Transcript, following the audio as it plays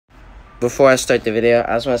Before I start the video,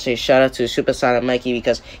 I just want to say shout out to Supersonic Mikey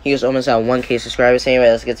because he was almost at 1K subscribers. Anyway,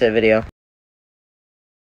 let's get to the video.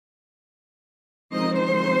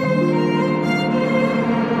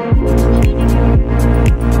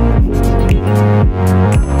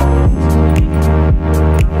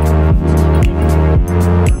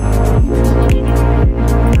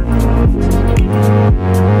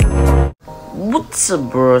 What's up,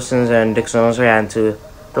 Brosons and Dixons? We're on to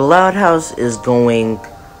the Loud House is going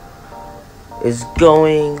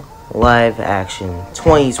live action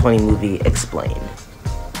 2020 movie explained.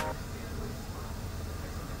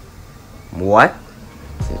 What?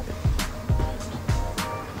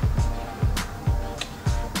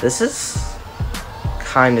 This is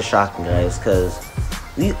kind of shocking, guys, because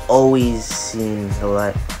we always seen the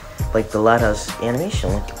Loud House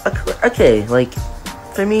animation. Like, okay, like.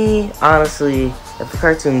 For me, honestly, if the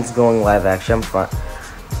cartoon's going live action, I'm fine.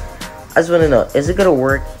 I just want to know, is it going to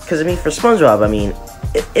work? Because, I mean, for SpongeBob, I mean,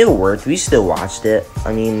 it worked. We still watched it.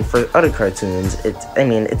 I mean, for other cartoons,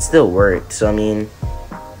 it still worked. So, I mean,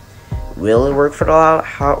 will it work for the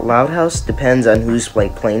Loud House? Depends on who's,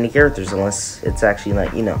 like, playing the characters, unless it's actually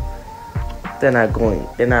not, they're not going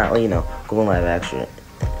live action.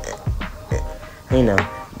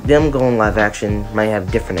 Them going live action might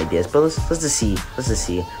have different ideas, but let's just see.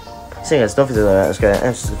 So guys, don't forget to subscribe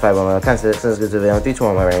and subscribe on my content. Let's get to the video. 3, 2,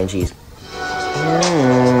 1, my rain cheese.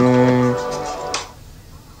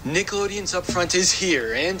 Nickelodeon's Upfront is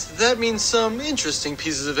here, and that means some interesting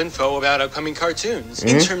pieces of info about upcoming cartoons.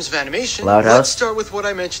 In terms of animation, let's start with what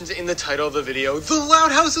I mentioned in the title of the video. The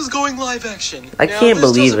Loud House is going live action. I can't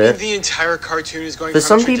believe it. The entire cartoon is going for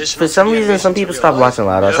some reason, some people stop watching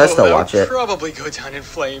Loud House. I still watch it. Probably go down in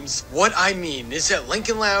flames. What I mean is that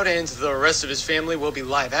Lincoln Loud and the rest of his family will be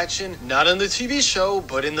live action, not on the TV show,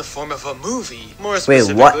 but in the form of a movie. More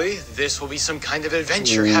specifically, this will be some kind of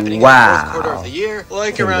adventure happening in the 4th quarter of the year,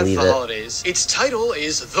 like around the holidays. Its title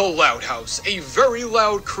is The Loud House, A Very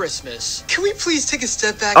Loud Christmas. Can we please take a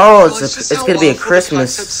step back? Oh, it's gonna be a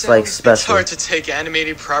Christmas like special. It's hard to take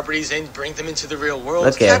animated properties and bring them into the real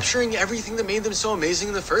world, capturing everything that made them so amazing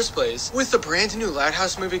in the first place. With the brand new Loud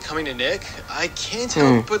House movie coming to Nick, I can't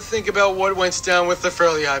help but think about what went down with the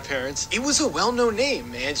Fairly Odd Parents. It was a well-known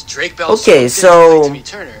name, and Drake Bell Turner.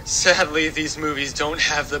 Sadly, these movies don't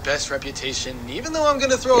have the best reputation, even though I'm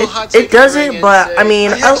gonna throw a hot take. It doesn't, but I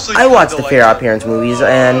mean, I watched the Fairly Odd Parents movies,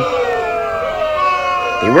 and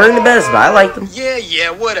they weren't the best, but I liked them.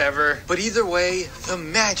 Yeah, whatever. But either way, the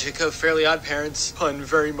magic of Fairly Odd Parents, pun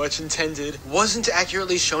very much intended, wasn't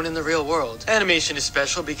accurately shown in the real world. Animation is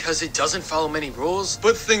special because it doesn't follow many rules,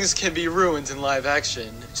 but things can be ruined in live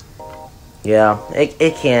action. Yeah,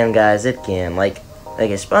 it can, guys, it can. Like a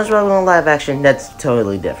SpongeBob in live action, that's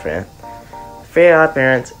totally different. Fairly Odd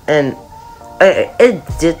Parents, and it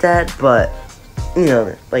did that, but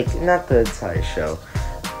not the entire show.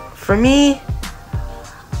 For me,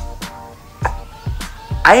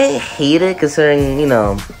 I hate it considering, even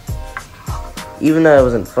though it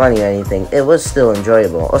wasn't funny or anything, it was still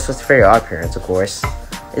enjoyable. Also, it's Fairly Odd Parents, of course.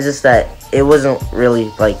 It's just that it wasn't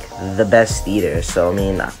really, the best either. So, I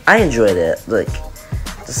mean, I enjoyed it.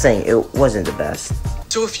 Just saying, it wasn't the best.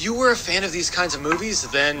 So if you were a fan of these kinds of movies,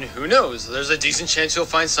 then who knows? There's a decent chance you'll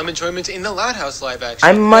find some enjoyment in the Loud House live action.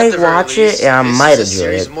 I might watch it, and I might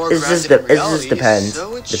enjoy it. It just depends.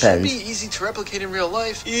 So it should be easy to replicate in real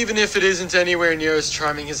life, even if it isn't anywhere near as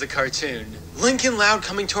charming as a cartoon. Lincoln Loud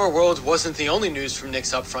coming to our world wasn't the only news from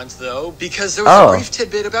Nick's Upfront, though, because there was a brief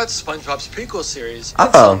tidbit about SpongeBob's prequel series.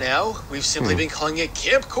 Until now, we've simply been calling it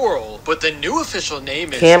Camp Coral, but the new official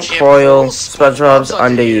name is Camp Coral, SpongeBob's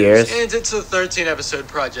Under Years, and it's a 13-episode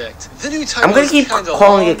project. The new title I'm gonna keep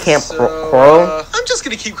calling it Camp Coral. I'm just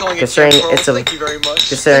gonna keep calling it Camp Coral. Thank you very much.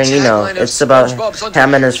 Considering, it's about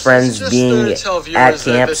him and his friends being at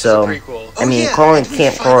camp, so I mean, calling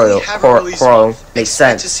Camp Coral makes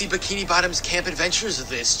sense. To see Bikini Bottom's camp adventures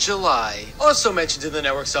this July. Also mentioned in the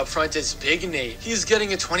network's Upfront is Big Nate. He's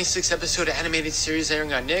getting a 26-episode animated series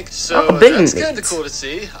airing on Nick, so that's kind of cool to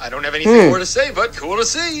see. I don't have anything more to say, but cool to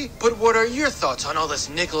see. But what are your thoughts on all this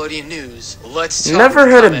Nickelodeon news? Let's talk. Never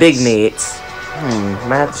heard of Big Nate.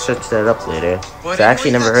 Might have to search that up later. So I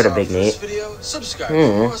actually never heard of Big Nate. Subscribe for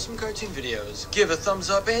more awesome cartoon videos. Give a thumbs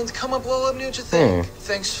up and comment below. Let me know what you think.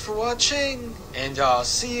 Thanks for watching, and I'll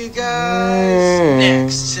see you guys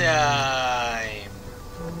next time.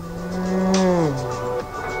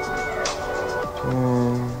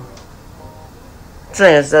 So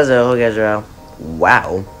yes, that's it. Hope you guys are out.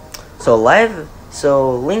 Wow. So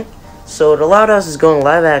the Loud House is going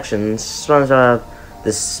live action. SpongeBob,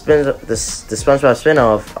 the SpongeBob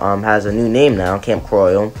spinoff has a new name now, Camp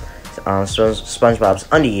Coral. SpongeBob's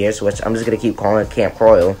Under Years, which I'm just gonna keep calling it Camp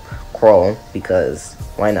Crawl, because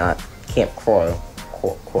why not? Camp Crawl,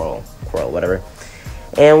 whatever.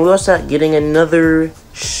 And we're also getting another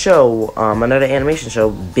show, another animation show,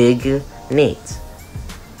 Big Nate,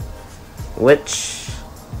 which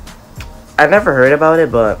I've never heard about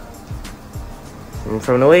it, but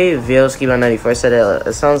from the way Veilski94 said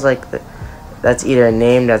it sounds like that's either a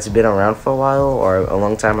name that's been around for a while or a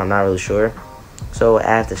long time. I'm not really sure. So I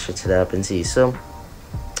have to switch it up and see. So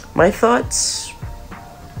my thoughts,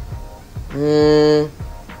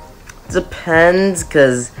 depends,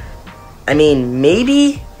 because I mean,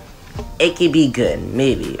 maybe it could be good.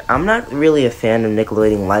 Maybe. I'm not really a fan of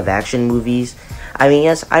Nickelodeon live action movies. I mean,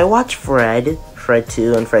 yes, I watched Fred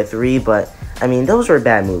 2 and Fred 3, but I mean, those were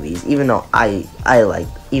bad movies, even though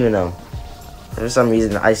even though for some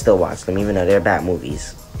reason I still watch them, even though they're bad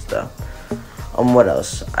movies. So, what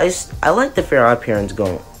else? I like the Fair Odd Parents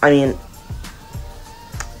going. I mean,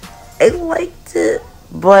 I liked it,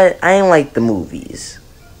 but I didn't like the movies.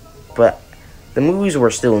 But the movies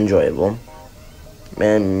were still enjoyable.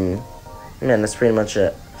 And man, that's pretty much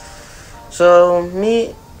it. So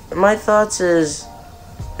my thoughts is,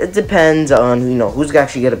 it depends on, who's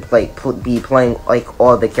actually gonna be playing like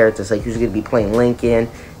all the characters, like who's gonna be playing Lincoln,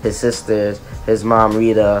 his sisters, his mom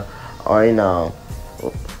Rita, or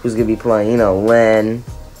who's gonna be playing Len,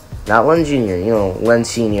 not Len Jr., Len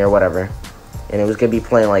Sr. or whatever, and it was gonna be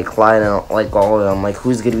playing like Clyde and like all of them, like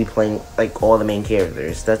who's gonna be playing like all the main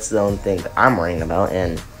characters. That's the only thing that I'm worrying about,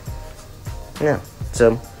 and yeah,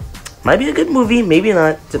 so might be a good movie, maybe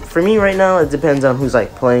not. For me right now, it depends on who's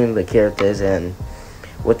like playing the characters and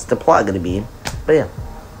what's the plot gonna be. But yeah.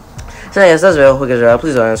 So yes, that's it.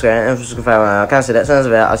 Please don't subscribe and subscribe. I can't say that. So that's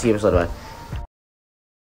it. I'll see you episode 5.